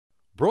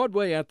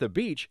Broadway at the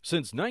Beach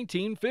since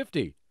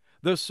 1950.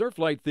 The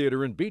Surflight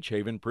Theatre in Beach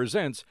Haven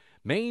presents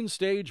main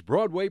stage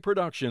Broadway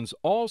productions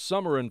all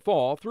summer and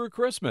fall through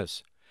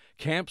Christmas.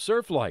 Camp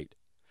Surflight,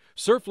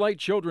 Surflight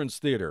Children's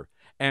Theater,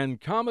 and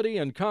comedy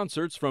and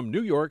concerts from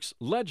New York's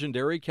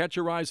legendary Catch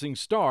a Rising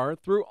Star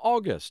through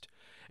August.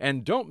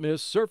 And don't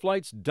miss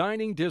Surflight's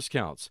dining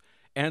discounts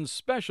and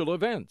special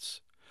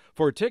events.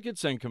 For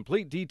tickets and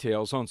complete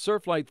details on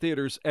Surflight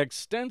Theater's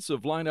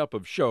extensive lineup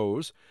of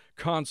shows,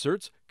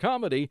 concerts,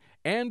 comedy,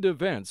 and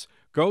events,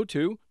 go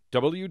to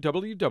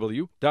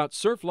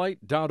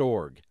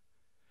www.surflight.org.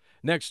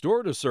 Next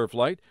door to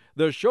Surflight,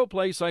 the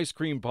Showplace Ice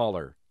Cream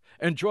Parlor.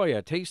 Enjoy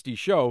a tasty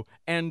show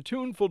and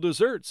tuneful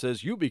desserts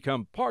as you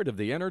become part of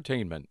the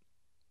entertainment.